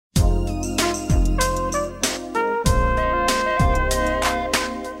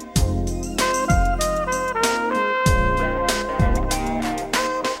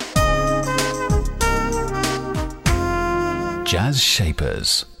Jazz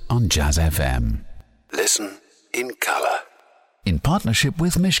Shapers on Jazz FM. Listen in colour. In partnership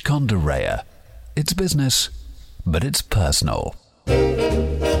with Mishcon de Reya. It's business, but it's personal. I've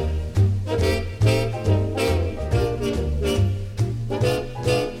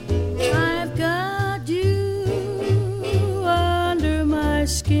got you under my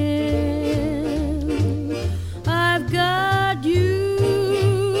skin. I've got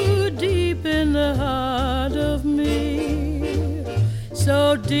you deep in the heart of me.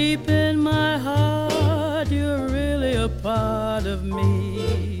 So deep in my heart, you're really a part of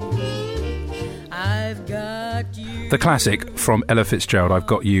me. I've got you. The classic from Ella Fitzgerald, I've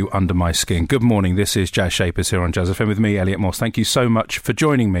Got You Under My Skin. Good morning, this is Jazz Shapers here on Jazz FM with me, Elliot Moss. Thank you so much for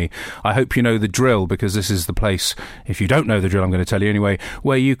joining me. I hope you know the drill, because this is the place, if you don't know the drill, I'm going to tell you anyway,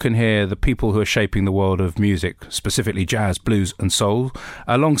 where you can hear the people who are shaping the world of music, specifically jazz, blues and soul,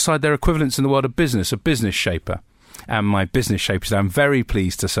 alongside their equivalents in the world of business, a business shaper. And my business shaper, I'm very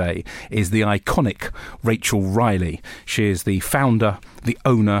pleased to say, is the iconic Rachel Riley. She is the founder, the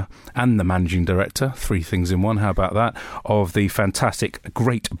owner and the managing director, three things in one, how about that, of the fantastic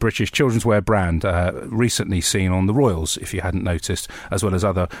Great British Children's Wear brand, recently seen on the Royals, if you hadn't noticed, as well as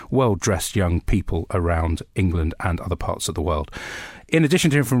other well-dressed young people around England and other parts of the world. In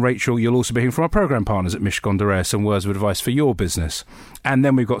addition to hearing from Rachel, you'll also be hearing from our programme partners at Mishcon de Reya, some words of advice for your business. And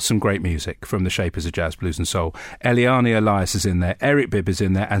then we've got some great music from the shapers of jazz, blues and soul. Eliane Elias is in there, Eric Bibb is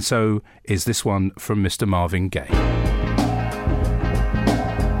in there, and so is this one from Mr. Marvin Gaye.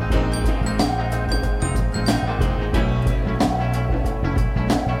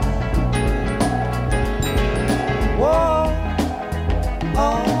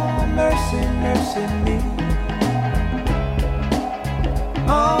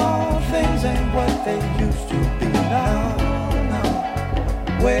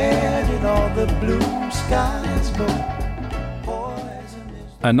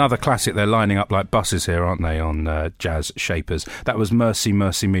 Another classic. They're lining up like buses here, aren't they, on Jazz Shapers. That was Mercy,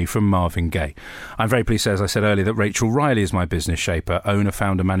 Mercy Me from Marvin Gaye. I'm very pleased, as I said earlier, that Rachel Riley is my business shaper, owner,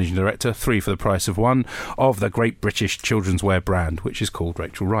 founder, managing director, three for the price of one, of the Great British Children's Wear brand, which is called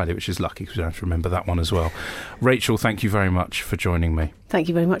Rachel Riley, which is lucky because I have to remember that one as well. Rachel, thank you very much for joining me. Thank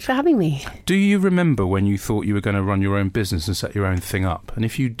you very much for having me. Do you remember when you thought you were going to run your own business and set your own thing up? And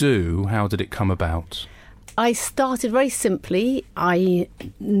if you do, how did it come about? I started very simply. I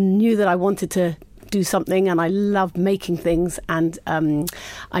knew that I wanted to do something and I loved making things, and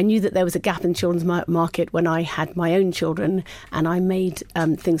I knew that there was a gap in the children's market when I had my own children, and I made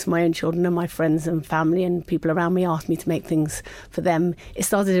things for my own children, and my friends and family and people around me asked me to make things for them. It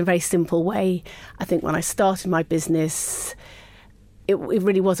started in a very simple way. I think when I started my business, it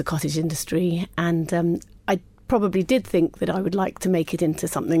really was a cottage industry, and I probably did think that I would like to make it into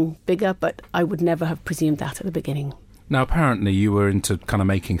something bigger, but I would never have presumed that at the beginning. Now, apparently you were into kind of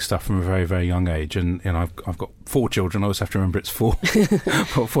making stuff from a very, very young age, and you know, I've got 4 children. I always have to remember it's 4.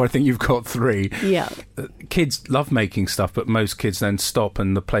 I think you've got 3. Yeah. Kids love making stuff, but most kids then stop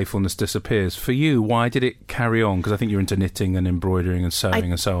and the playfulness disappears. For you, why did it carry on? Because I think you're into knitting and embroidering and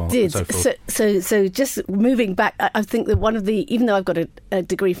sewing and so on and so forth. So just moving back, I think that one of the, even though I've got a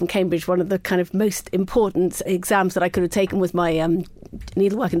degree from Cambridge, one of the kind of most important exams that I could have taken was my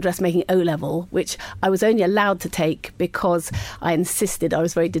needlework and dressmaking O-level, which I was only allowed to take because I insisted, I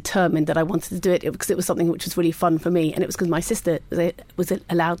was very determined that I wanted to do it because it was something which was really fun for me, and it was because my sister was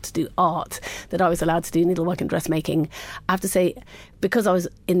allowed to do art that I was allowed to do needlework and dressmaking. I have to say, because I was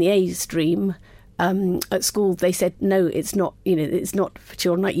in the A stream, at school they said no, it's not, it's not for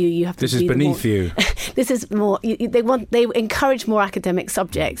children like you. You have to. This is beneath you. This is more. They encourage more academic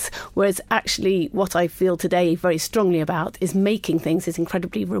subjects, whereas actually what I feel today very strongly about is making things is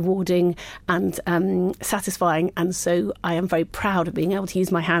incredibly rewarding and satisfying, and so I am very proud of being able to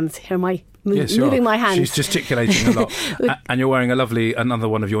use my hands. Here am I. Moving my hands. She's gesticulating a lot. And you're wearing another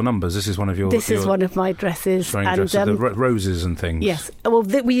one of your numbers. This is one of your... This is one of my dresses. And dresses, the roses and things. Yes. Well, are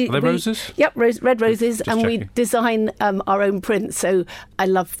they roses? Yep, red roses. Just and checking. we design our own prints. So I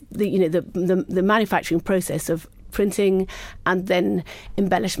love the manufacturing process of printing and then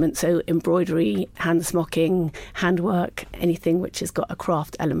embellishment, so embroidery, hand smocking, handwork, anything which has got a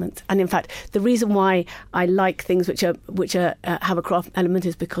craft element. And in fact, the reason why I like things which have a craft element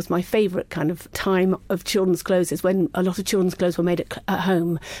is because my favourite kind of time of children's clothes is when a lot of children's clothes were made at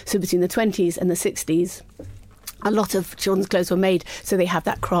home. So between the 20s and the 60s, a lot of children's clothes were made so they have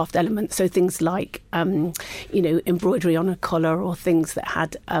that craft element. So things like, embroidery on a collar, or things that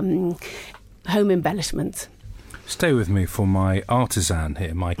had home embellishments. Stay with me for my artisan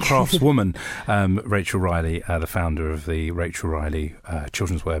here, my craftswoman, Rachel Riley, the founder of the Rachel Riley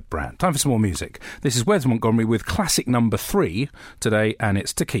children's wear brand. Time for some more music. This is Wes Montgomery with classic number 3 today, and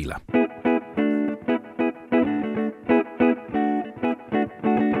it's Tequila.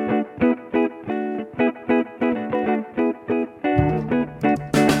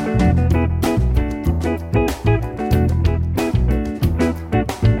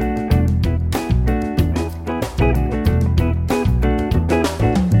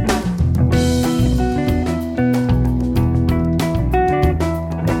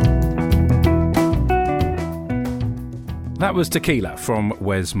 That was Tequila from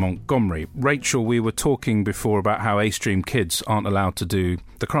Wes Montgomery. Rachel, we were talking before about how A-stream kids aren't allowed to do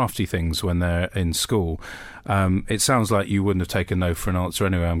the crafty things when they're in school. It sounds like you wouldn't have taken no for an answer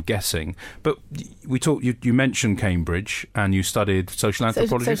anyway, I'm guessing. But we talked. You mentioned Cambridge and you studied social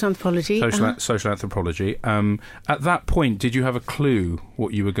anthropology. Social anthropology. Social anthropology. At that point, did you have a clue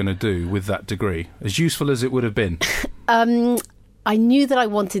what you were going to do with that degree, as useful as it would have been? I knew that I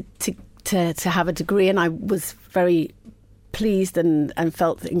wanted to have a degree, and I was very pleased and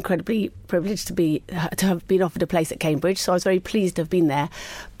felt incredibly privileged to have been offered a place at Cambridge. So I was very pleased to have been there.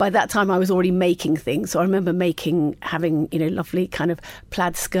 By that time, I was already making things. So I remember having lovely kind of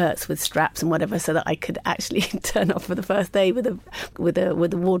plaid skirts with straps and whatever, so that I could actually turn up for the first day with a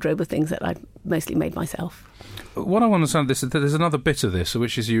wardrobe of things that I mostly made myself. What I want to understand is that there's another bit of this,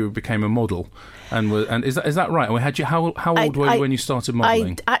 which is you became a model, and is that right? How old were you when you started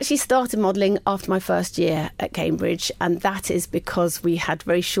modelling? I actually started modelling after my first year at Cambridge, and that is because we had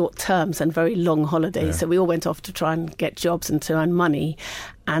very short terms and very long holidays. Yeah. So we all went off to try and get jobs and to earn money.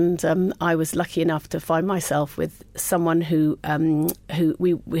 And I was lucky enough to find myself with someone who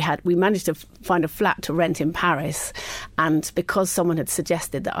we managed to find a flat to rent in Paris. And because someone had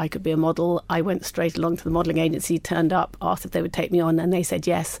suggested that I could be a model, I went straight along to the modelling agency, turned up, asked if they would take me on, and they said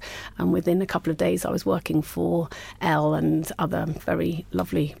yes. And within a couple of days, I was working for Elle and other very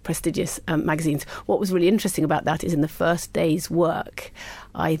lovely, prestigious magazines. What was really interesting about that is in the first day's work,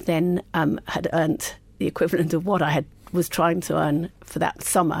 I then had earned the equivalent of what I was trying to earn for that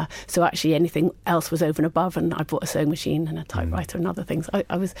summer. So actually anything else was over and above, and I bought a sewing machine and a typewriter and other things.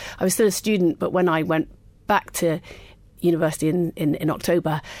 I was still a student, but when I went back to university in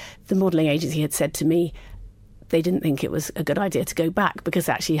October, the modelling agency had said to me they didn't think it was a good idea to go back, because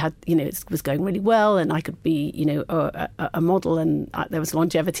actually it was going really well and I could be a model, and there was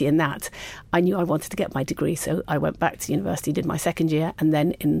longevity in that. I knew I wanted to get my degree, so I went back to university, did my second year, and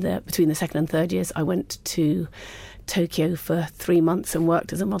then between the second and third years I went to Tokyo for 3 months and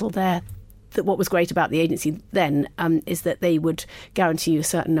worked as a model there. What was great about the agency then is that they would guarantee you a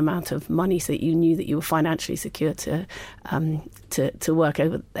certain amount of money, so that you knew that you were financially secure to work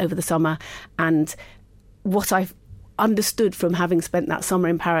over the summer. And what I've understood from having spent that summer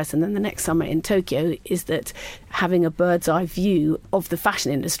in Paris and then the next summer in Tokyo is that having a bird's eye view of the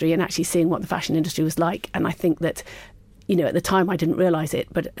fashion industry and actually seeing what the fashion industry was like. And I think that, at the time I didn't realise it,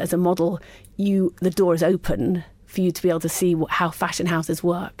 but as a model, the door is open for you to be able to see how fashion houses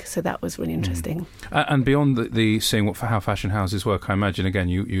work. So that was really interesting. And beyond the seeing how fashion houses work, I imagine, again,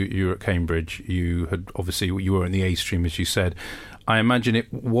 you were at Cambridge, you were in the A stream, as you said. I imagine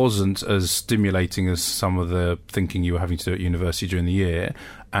it wasn't as stimulating as some of the thinking you were having to do at university during the year,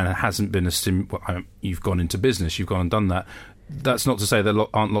 and it hasn't been you've gone into business, you've gone and done that. That's not to say there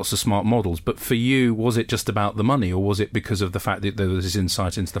aren't lots of smart models, but for you, was it just about the money, or was it because of the fact that there was this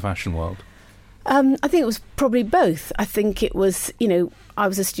insight into the fashion world? I think it was probably both. I think it was, I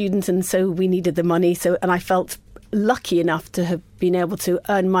was a student, and so we needed the money. And I felt lucky enough to have been able to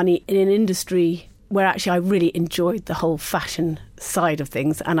earn money in an industry where actually I really enjoyed the whole fashion side of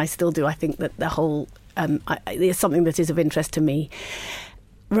things, and I still do. I think that the whole is something that is of interest to me.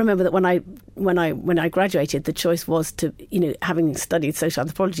 Remember that when I graduated, the choice was to, having studied social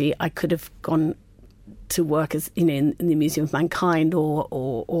anthropology, I could have gone to work as in the Museum of Mankind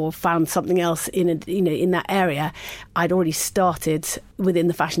or found something else in that area. I'd already started within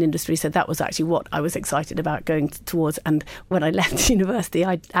the fashion industry, so that was actually what I was excited about going towards. And when I left university,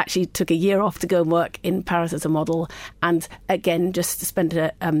 I actually took a year off to go and work in Paris as a model, and again just spent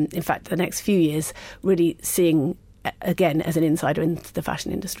in fact the next few years really seeing again as an insider into the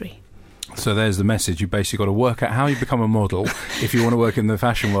fashion industry. So there's the message. You basically got to work out how you become a model if you want to work in the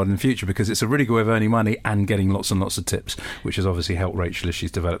fashion world in the future, because it's a really good way of earning money and getting lots and lots of tips, which has obviously helped Rachel as she's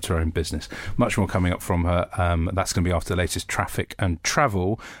developed her own business. Much more coming up from her. That's going to be after the latest traffic and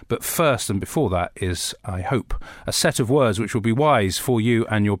travel. But first and before that is, I hope, a set of words which will be wise for you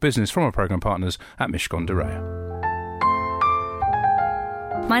and your business from our programme partners at Mishcon de Reya.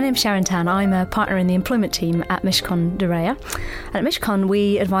 My name's Sharon Tan. I'm a partner in the employment team at Mishcon de Reya. And at Mishcon,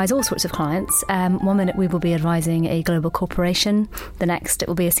 we advise all sorts of clients. One minute we will be advising a global corporation. The next, it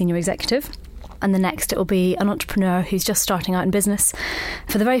will be a senior executive. And the next, it will be an entrepreneur who's just starting out in business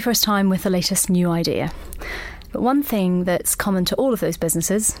for the very first time with the latest new idea. But one thing that's common to all of those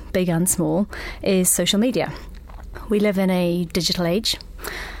businesses, big and small, is social media. We live in a digital age.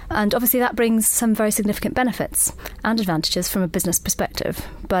 And obviously that brings some very significant benefits and advantages from a business perspective,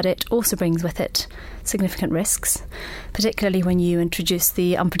 but it also brings with it significant risks, particularly when you introduce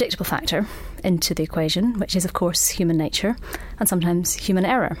the unpredictable factor into the equation, which is, of course, human nature and sometimes human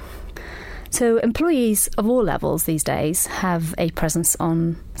error. So employees of all levels these days have a presence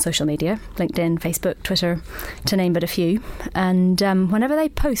on social media, LinkedIn, Facebook, Twitter, to name but a few. And whenever they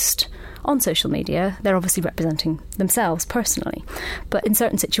post on social media, they're obviously representing themselves personally. But in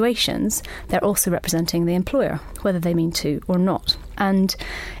certain situations, they're also representing the employer, whether they mean to or not. And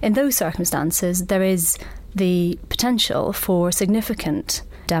in those circumstances, there is the potential for significant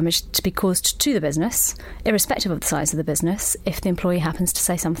damage to be caused to the business, irrespective of the size of the business, if the employee happens to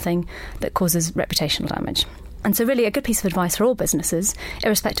say something that causes reputational damage. And so really a good piece of advice for all businesses,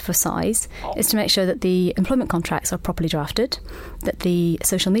 irrespective of size, is to make sure that the employment contracts are properly drafted, that the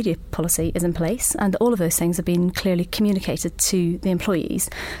social media policy is in place, and that all of those things have been clearly communicated to the employees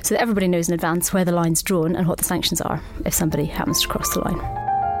so that everybody knows in advance where the line's drawn and what the sanctions are if somebody happens to cross the line.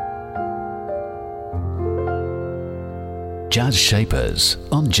 Jazz Shapers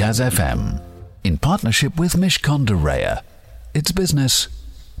on Jazz FM, in partnership with Mishcon de Reya. It's business,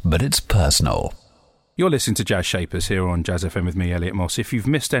 but it's personal. You're listening to Jazz Shapers here on Jazz FM with me, Elliot Moss. If you've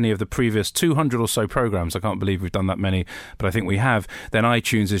missed any of the previous 200 or so programmes, I can't believe we've done that many, but I think we have, then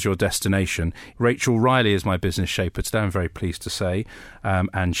iTunes is your destination. Rachel Riley is my business shaper today, I'm very pleased to say,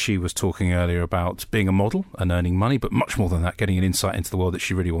 and she was talking earlier about being a model and earning money, but much more than that, getting an insight into the world that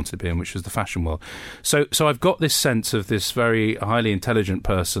she really wanted to be in, which was the fashion world. So I've got this sense of this very highly intelligent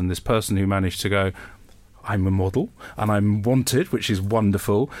person, this person who managed to go, I'm a model and I'm wanted, which is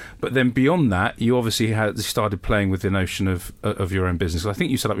wonderful. But then beyond that, you obviously started playing with the notion of your own business. I think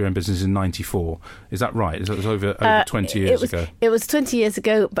you set up your own business in 94. Is that right? It was over 20 years ago. It was 20 years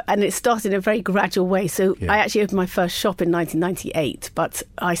ago, and it started in a very gradual way. So Yeah. I actually opened my first shop in 1998, but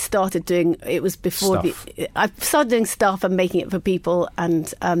I started doing, it was before I started doing stuff and making it for people,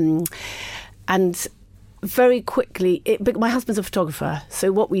 and very quickly, my husband's a photographer,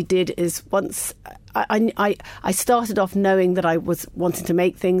 so what we did is once I started off knowing that I was wanting to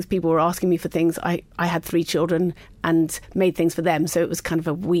make things. People were asking me for things. I had 3 children and made things for them, so it was kind of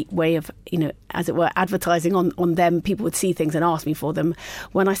a way of, as it were, advertising on them. People would see things and ask me for them.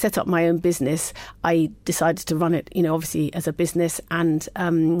 When I set up my own business, I decided to run it, obviously as a business, and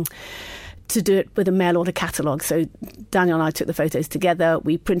to do it with a mail order catalogue. So Daniel and I took the photos together.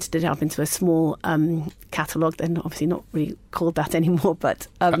 We printed it up into a small catalogue, and obviously not really called that anymore, but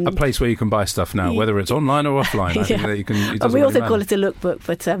a place where you can buy stuff now, whether it's online or offline. I think that you can. It we also call it a lookbook,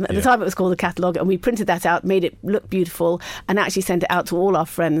 but at the time it was called a catalogue, and we printed that out, made it look beautiful, and actually sent it out to all our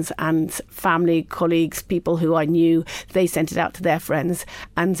friends and family, colleagues, people who I knew. They sent it out to their friends,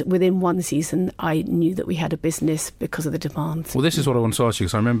 and within one season, I knew that we had a business because of the demand. Well, this is what I want to ask you,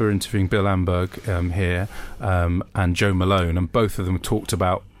 because I remember interviewing Bill Amberg here and Joe Malone, and both of them talked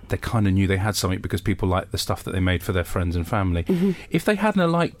about they kind of knew they had something because people liked the stuff that they made for their friends and family. Mm-hmm. If they hadn't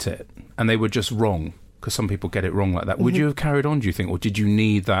liked it and they were just wrong, because some people get it wrong like that, would you have carried on, do you think, or did you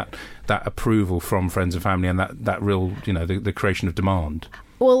need that approval from friends and family and that real, the creation of demand?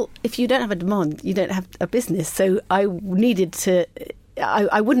 Well, if you don't have a demand, you don't have a business. So I needed to.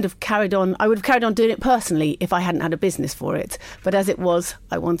 I wouldn't have carried on. I would have carried on doing it personally if I hadn't had a business for it. But as it was,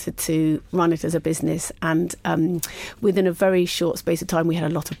 I wanted to run it as a business. And within a very short space of time, we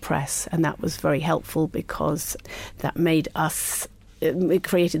had a lot of press. And that was very helpful because that made us, it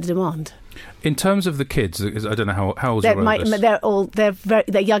created the demand. In terms of the kids, I don't know how old your oldest?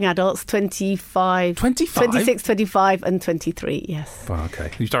 They're young adults, 25, 26, 25 and 23, yes. Oh, okay.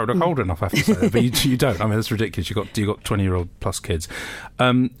 You don't look old enough, I have to say. But you don't. I mean, that's ridiculous. You got 20-year-old plus kids.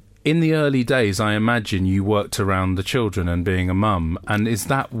 In the early days, I imagine you worked around the children and being a mum. And is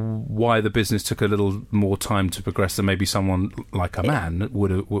that why the business took a little more time to progress than maybe someone like a man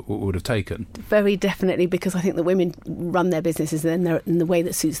would have taken? Very definitely, because I think the women run their businesses in the way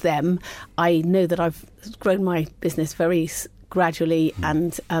that suits them. I know that I've grown my business very gradually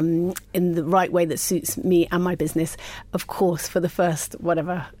and in the right way that suits me and my business. Of course, for the first,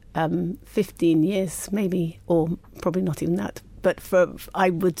 15 years maybe, or probably not even that. But I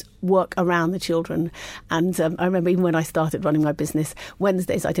would work around the children. And I remember even when I started running my business,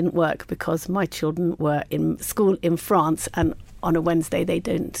 Wednesdays I didn't work because my children were in school in France, and on a Wednesday they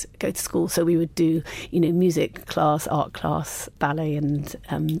don't go to school, so we would do, music class, art class, ballet, and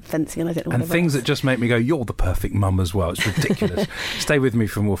fencing, and I don't know. And things that just make me go, "You're the perfect mum as well." It's ridiculous. Stay with me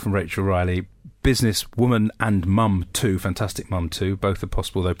for more from Rachel Riley. Business woman and mum too, fantastic mum too. Both are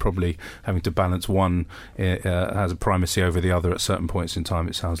possible, though probably having to balance one has a primacy over the other at certain points in time.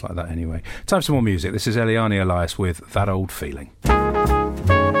 It sounds like that anyway. Time for more music. This is Eliane Elias with That Old Feeling.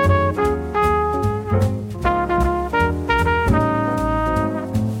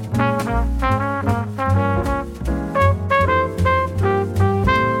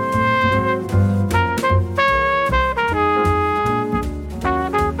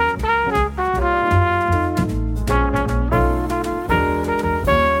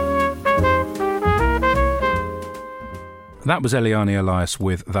 That was Eliane Elias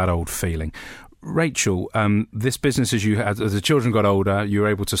with That Old Feeling. Rachel, this business, as the children got older, you were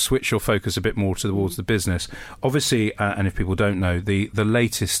able to switch your focus a bit more towards the business. Obviously, and if people don't know, the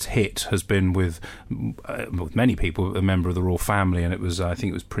latest hit has been with many people, a member of the royal family, and I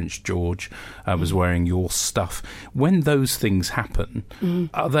think it was Prince George was wearing your stuff. When those things happen,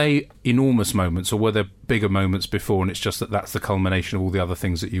 are they enormous moments, or were there bigger moments before, and it's just that's the culmination of all the other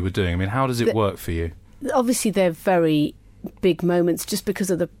things that you were doing? I mean, how does it work for you? Obviously, they're very big moments just because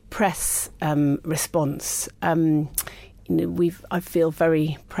of the press response. I feel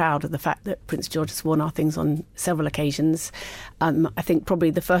very proud of the fact that Prince George has worn our things on several occasions. I think probably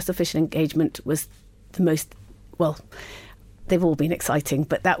the first official engagement was the most, well, they've all been exciting,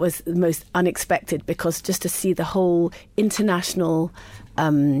 but that was the most unexpected, because just to see the whole international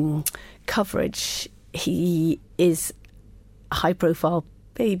coverage, he is a high-profile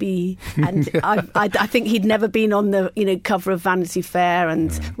baby, and I think he'd never been on the cover of Vanity Fair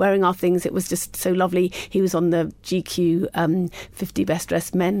and wearing our things. It was just so lovely. He was on the GQ 50 best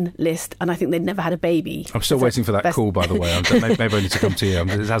dressed men list, and I think they'd never had a baby. I'm still waiting for that call, by the way. Maybe I need to come to you.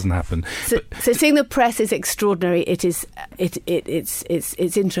 It hasn't happened. So seeing the press is extraordinary. It's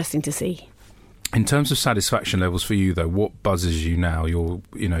interesting to see. In terms of satisfaction levels for you, though, what buzzes you now? You're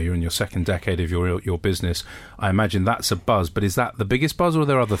in your second decade of your business. I imagine that's a buzz, but is that the biggest buzz, or are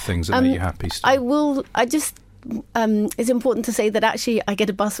there other things that make you happy still? It's important to say that actually I get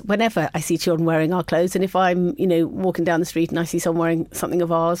a buzz whenever I see children wearing our clothes, and if I'm walking down the street and I see someone wearing something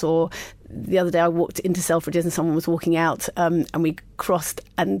of ours, or the other day I walked into Selfridges and someone was walking out and we crossed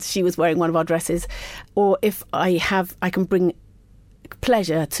and she was wearing one of our dresses, or if I can bring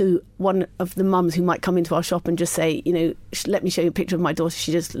pleasure to one of the mums who might come into our shop and just say, let me show you a picture of my daughter,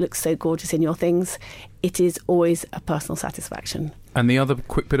 she just looks so gorgeous in your things. It is always a personal satisfaction. And the other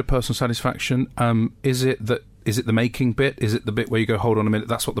quick bit of personal satisfaction, is it the making bit? Is it the bit where you go, hold on a minute,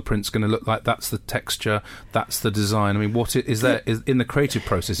 that's what the print's going to look like, that's the texture, that's the design? I mean, is in the creative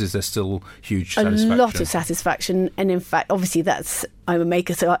process, is there still huge satisfaction? A lot of satisfaction, and in fact, obviously I'm a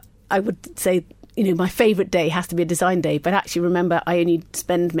maker, so I would say my favourite day has to be a design day, but actually remember, I only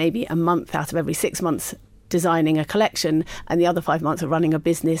spend maybe a month out of every 6 months designing a collection, and the other 5 months are running a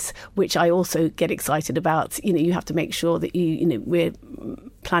business, which I also get excited about. You have to make sure that we're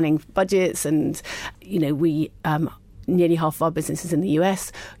planning budgets, and we nearly half of our business is in the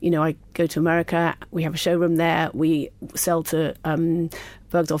US. I go to America, we have a showroom there, we sell to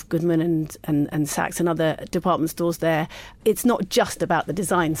Bergdorf Goodman and Saks and other department stores there. It's not just about the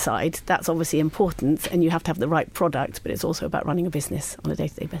design side. That's obviously important, and you have to have the right product, but it's also about running a business on a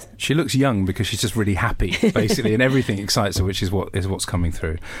day-to-day basis. She looks young because she's just really happy, basically, and everything excites her, which is what's coming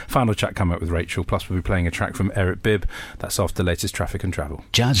through. Final chat coming up with Rachel, plus we'll be playing a track from Eric Bibb. That's after the latest traffic and travel.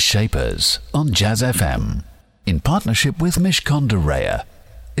 Jazz Shapers on Jazz FM, in partnership with Mishcon de Reya.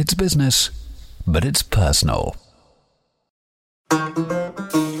 It's business, but it's personal.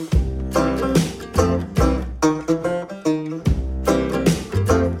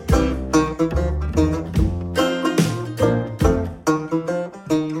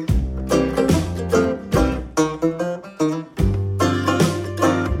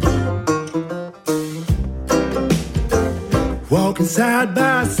 Walking side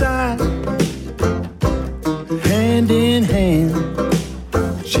by side, hand in hand.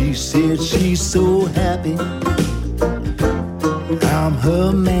 She said she's so happy, I'm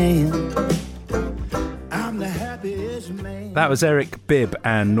her man. I'm the happiest man. That was Eric Bibb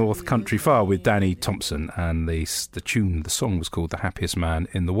and North Country Fire with Danny Thompson, and the song was called The Happiest Man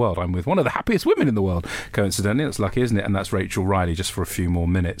in the World. I'm with one of the happiest women in the world, coincidentally. That's lucky, isn't it? And that's Rachel Riley, just for a few more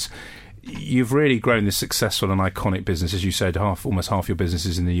minutes. You've really grown this successful and iconic business. As you said, almost half your business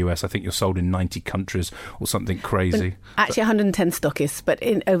is in the US. I think you're sold in 90 countries or something crazy. Actually, 110 stockists, but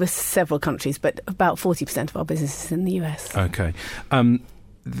in over several countries. But about 40% of our business is in the US. Okay.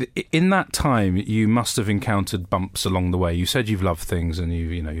 In that time, you must have encountered bumps along the way. You said you've loved things and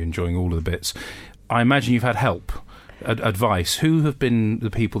you're enjoying all of the bits. I imagine you've had help. Advice. Who have been the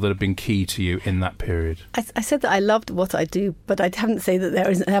people that have been key to you in that period? I said that I loved what I do, but I haven't said that there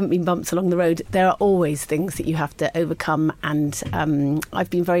haven't been bumps along the road. There are always things that you have to overcome, and I've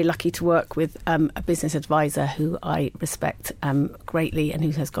been very lucky to work with a business advisor who I respect greatly and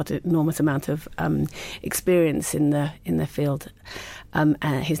who has got an enormous amount of experience in the field.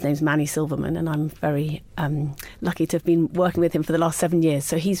 His name's Manny Silverman, and I'm very lucky to have been working with him for the last 7 years.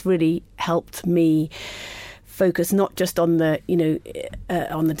 So he's really helped me focus not just on the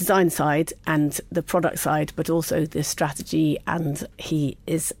on the design side and the product side, but also the strategy. And he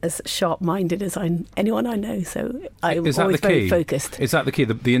is as sharp-minded as anyone I know. So I'm always very focused. Is that the key,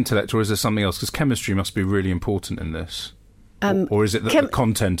 the intellect, or is there something else? Because chemistry must be really important in this. Or is it that the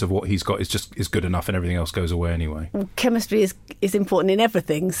content of what he's got is good enough and everything else goes away anyway? Well, chemistry is important in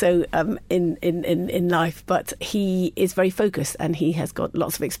everything, so in life. But he is very focused and he has got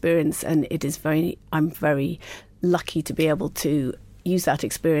lots of experience, and I'm very lucky to be able to use that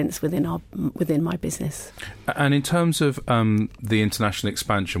experience within my business. And in terms of the international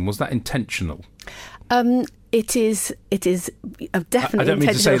expansion, was that intentional? It is definitely. I don't mean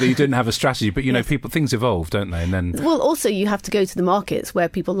to say that you didn't have a strategy, but yes. Things evolve, don't they? And then, well, also you have to go to the markets where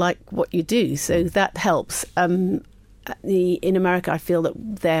people like what you do, so that helps. In America, I feel that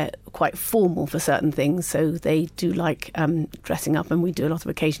they're quite formal for certain things, so they do like dressing up, and we do a lot of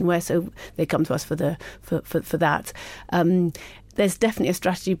occasion wear, so they come to us for that. There's definitely a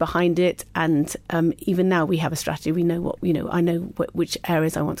strategy behind it, and even now we have a strategy. We know I know which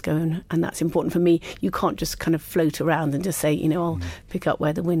areas I want to go in, and that's important for me. You can't just kind of float around and just say, I'll pick up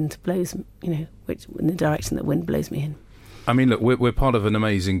where the wind blows, which in the direction that wind blows me in. I mean, look, we're part of an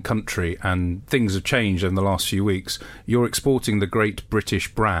amazing country, and things have changed in the last few weeks. You're exporting the great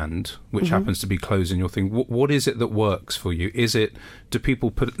British brand, which happens to be clothes in your thing. What is it that works for you? Do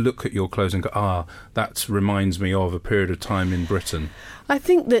people look at your clothes and go, that reminds me of a period of time in Britain? I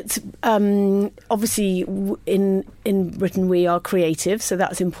think that obviously in Britain we are creative, so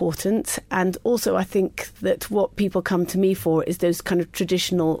that's important. And also I think that what people come to me for is those kind of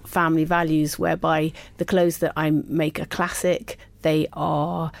traditional family values, whereby the clothes that I make are classic. They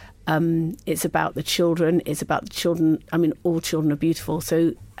are. It's about the children. It's about the children. I mean, all children are beautiful.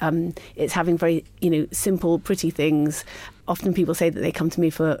 So it's having very, simple, pretty things. Often people say that they come to me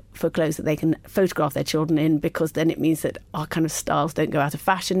for clothes that they can photograph their children in, because then it means that our kind of styles don't go out of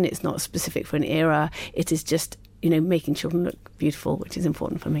fashion. It's not specific for an era. It is just, making children look beautiful, which is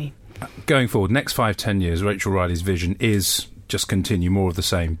important for me. Going forward, next 5-10 years, Rachel Riley's vision is just continue more of the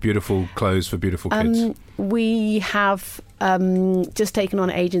same. Beautiful clothes for beautiful kids. We have just taken on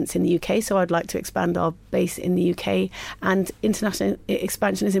agents in the UK, so I'd like to expand our base in the UK. And international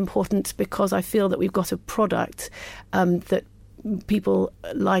expansion is important because I feel that we've got a product that people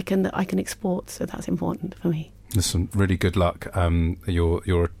like and that I can export, so that's important for me. Listen, really good luck. You're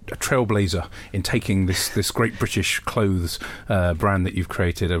a trailblazer in taking this great British clothes brand that you've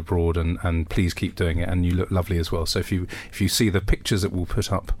created abroad, and please keep doing it. And you look lovely as well. So if you see the pictures that we'll put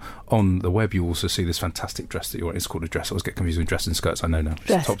up on the web, you also see this fantastic dress that you're wearing. It's called a dress. I always get confused with dress and skirts. I know now.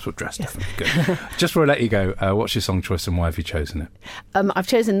 Dress. Tops with dress, yes. Definitely good. Just before I let you go, what's your song choice and why have you chosen it? I've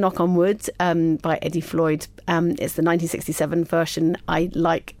chosen Knock on Wood by Eddie Floyd. It's the 1967 version. I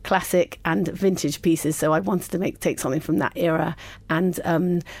like classic and vintage pieces, so I wanted to take something from that era. And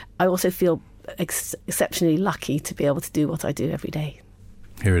I also feel exceptionally lucky to be able to do what I do every day.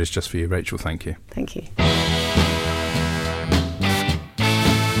 Here it is just for you, Rachel. Thank you. Thank you.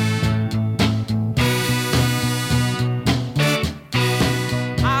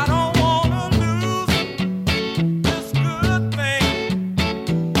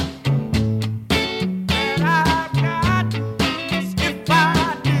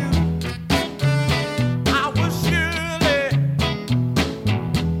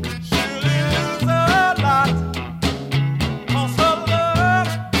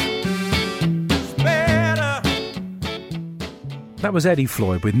 That was Eddie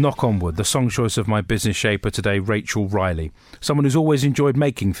Floyd with Knock on Wood, the song choice of my business shaper today, Rachel Riley. Someone who's always enjoyed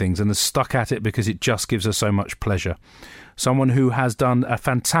making things and has stuck at it because it just gives her so much pleasure. Someone who has done a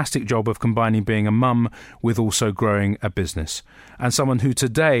fantastic job of combining being a mum with also growing a business. And someone who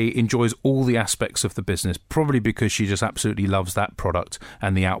today enjoys all the aspects of the business, probably because she just absolutely loves that product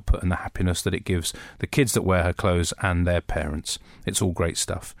and the output and the happiness that it gives the kids that wear her clothes and their parents. It's all great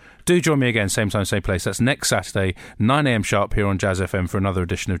stuff. Do join me again, same time, same place. That's next Saturday, 9 a.m. sharp here on Jazz FM for another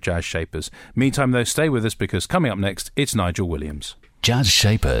edition of Jazz Shapers. Meantime, though, stay with us because coming up next, it's Nigel Williams. Jazz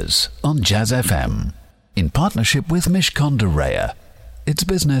Shapers on Jazz FM. In partnership with Mishcon de Reya. It's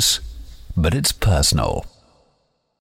business, but it's personal.